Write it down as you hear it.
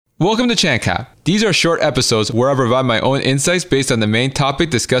Welcome to ChanCap. These are short episodes where I provide my own insights based on the main topic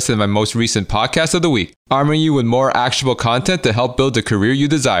discussed in my most recent podcast of the week, arming you with more actionable content to help build the career you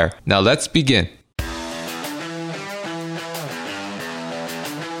desire. Now let's begin.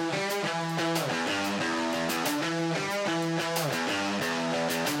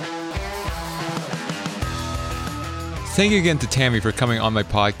 Thank you again to Tammy for coming on my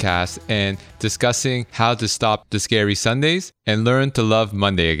podcast and discussing how to stop the scary Sundays and learn to love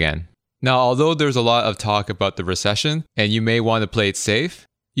Monday again. Now, although there's a lot of talk about the recession and you may want to play it safe,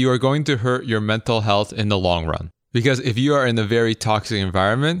 you are going to hurt your mental health in the long run. Because if you are in a very toxic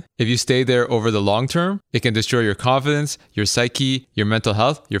environment, if you stay there over the long term, it can destroy your confidence, your psyche, your mental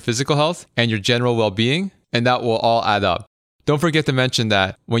health, your physical health, and your general well-being, and that will all add up. Don't forget to mention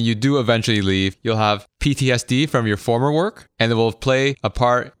that when you do eventually leave, you'll have PTSD from your former work, and it will play a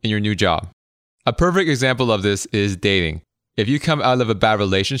part in your new job. A perfect example of this is dating. If you come out of a bad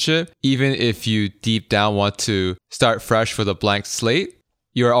relationship, even if you deep down want to start fresh with a blank slate,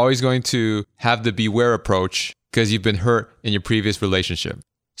 you are always going to have the beware approach because you've been hurt in your previous relationship.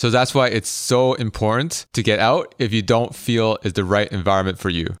 So that's why it's so important to get out if you don't feel is the right environment for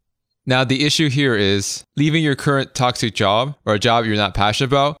you. Now, the issue here is leaving your current toxic job or a job you're not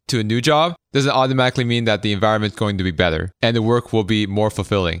passionate about to a new job doesn't automatically mean that the environment's going to be better and the work will be more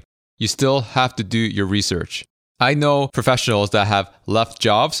fulfilling. You still have to do your research. I know professionals that have left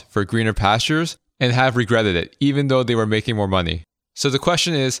jobs for greener pastures and have regretted it, even though they were making more money. So the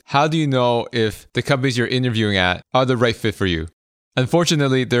question is, how do you know if the companies you're interviewing at are the right fit for you?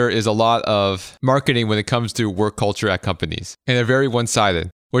 Unfortunately, there is a lot of marketing when it comes to work culture at companies, and they're very one-sided.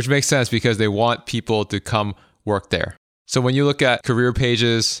 Which makes sense because they want people to come work there. So when you look at career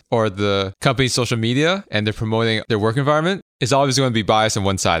pages or the company's social media and they're promoting their work environment, it's always going to be biased and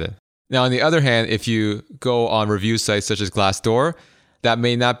one-sided. Now, on the other hand, if you go on review sites such as Glassdoor, that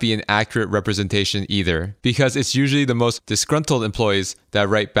may not be an accurate representation either because it's usually the most disgruntled employees that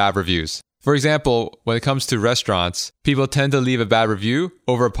write bad reviews. For example, when it comes to restaurants, people tend to leave a bad review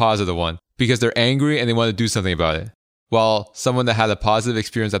over a positive one because they're angry and they want to do something about it. While someone that had a positive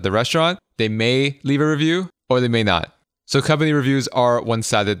experience at the restaurant, they may leave a review or they may not. So company reviews are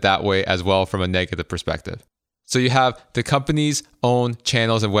one-sided that way as well from a negative perspective. So you have the company's own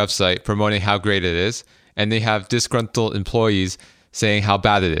channels and website promoting how great it is, and they have disgruntled employees saying how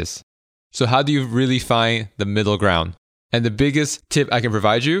bad it is. So how do you really find the middle ground? And the biggest tip I can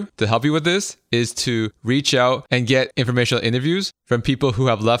provide you to help you with this is to reach out and get informational interviews from people who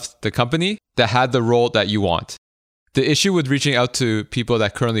have left the company that had the role that you want. The issue with reaching out to people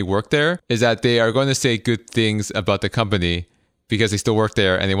that currently work there is that they are going to say good things about the company because they still work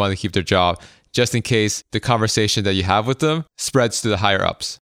there and they want to keep their job, just in case the conversation that you have with them spreads to the higher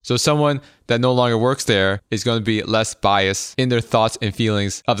ups. So someone that no longer works there is going to be less biased in their thoughts and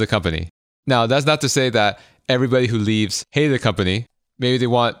feelings of the company. Now, that's not to say that everybody who leaves hate the company. Maybe they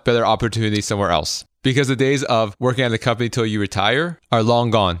want better opportunities somewhere else because the days of working at the company till you retire are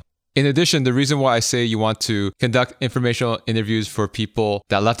long gone. In addition, the reason why I say you want to conduct informational interviews for people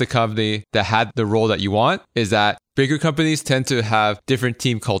that left the company that had the role that you want is that bigger companies tend to have different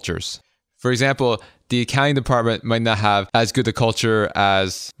team cultures. For example, the accounting department might not have as good a culture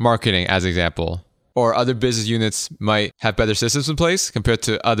as marketing, as an example. Or other business units might have better systems in place compared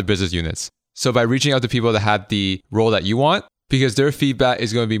to other business units. So by reaching out to people that had the role that you want, because their feedback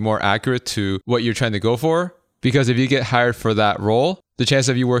is going to be more accurate to what you're trying to go for, because if you get hired for that role, the chance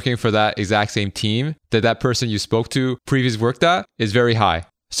of you working for that exact same team that person you spoke to previously worked at is very high.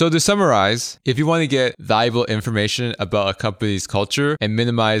 So to summarize, if you want to get valuable information about a company's culture and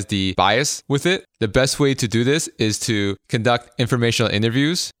minimize the bias with it, the best way to do this is to conduct informational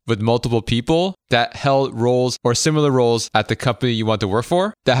interviews with multiple people that held roles or similar roles at the company you want to work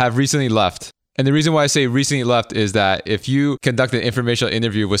for that have recently left. And the reason why I say recently left is that if you conduct an informational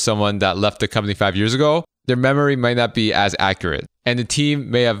interview with someone that left the company 5 years ago, their memory might not be as accurate. And the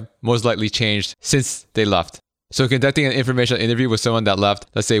team may have most likely changed since they left. So conducting an informational interview with someone that left,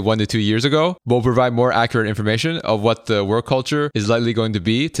 let's say 1 to 2 years ago, will provide more accurate information of what the work culture is likely going to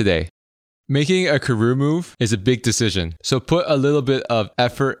be today. Making a career move is a big decision. So put a little bit of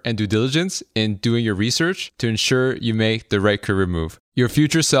effort and due diligence in doing your research to ensure you make the right career move. Your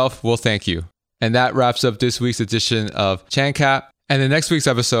future self will thank you. And that wraps up this week's edition of ChanCap. And in next week's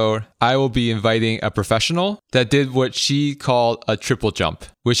episode, I will be inviting a professional that did what she called a triple jump,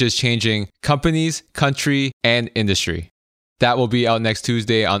 which is changing companies, country, and industry. That will be out next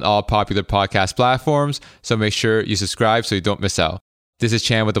Tuesday on all popular podcast platforms, so make sure you subscribe so you don't miss out. This is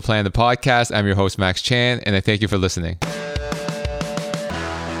Chan with the Plan, the podcast. I'm your host, Max Chan, and I thank you for listening.